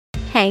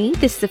Hey,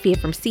 this is Sophia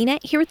from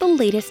CNET here with the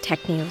latest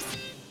tech news.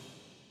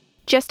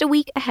 Just a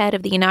week ahead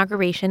of the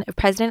inauguration of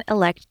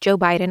President-elect Joe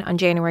Biden on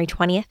January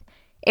 20th,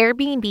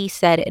 Airbnb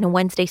said in a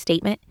Wednesday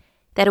statement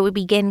that it would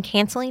begin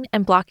canceling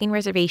and blocking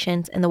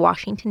reservations in the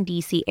Washington,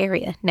 D.C.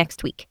 area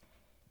next week.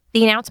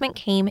 The announcement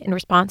came in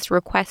response to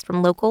requests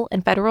from local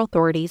and federal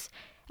authorities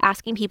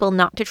asking people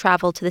not to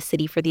travel to the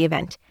city for the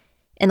event,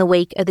 in the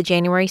wake of the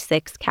January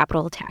 6th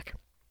Capitol attack.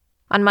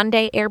 On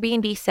Monday,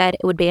 Airbnb said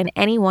it would ban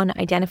anyone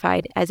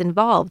identified as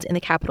involved in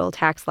the Capitol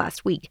attacks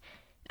last week,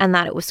 and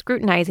that it was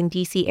scrutinizing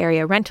D.C.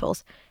 area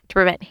rentals to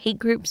prevent hate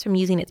groups from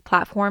using its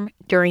platform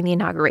during the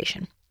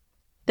inauguration.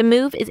 The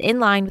move is in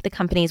line with the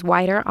company's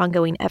wider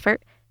ongoing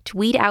effort to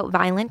weed out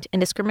violent and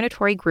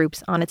discriminatory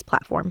groups on its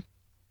platform.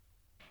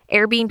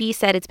 Airbnb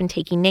said it's been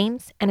taking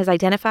names and has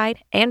identified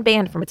and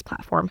banned from its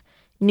platform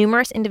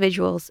numerous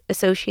individuals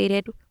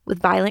associated with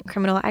violent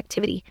criminal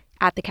activity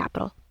at the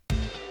Capitol.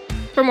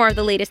 For more of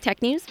the latest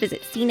tech news,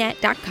 visit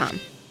cnet.com.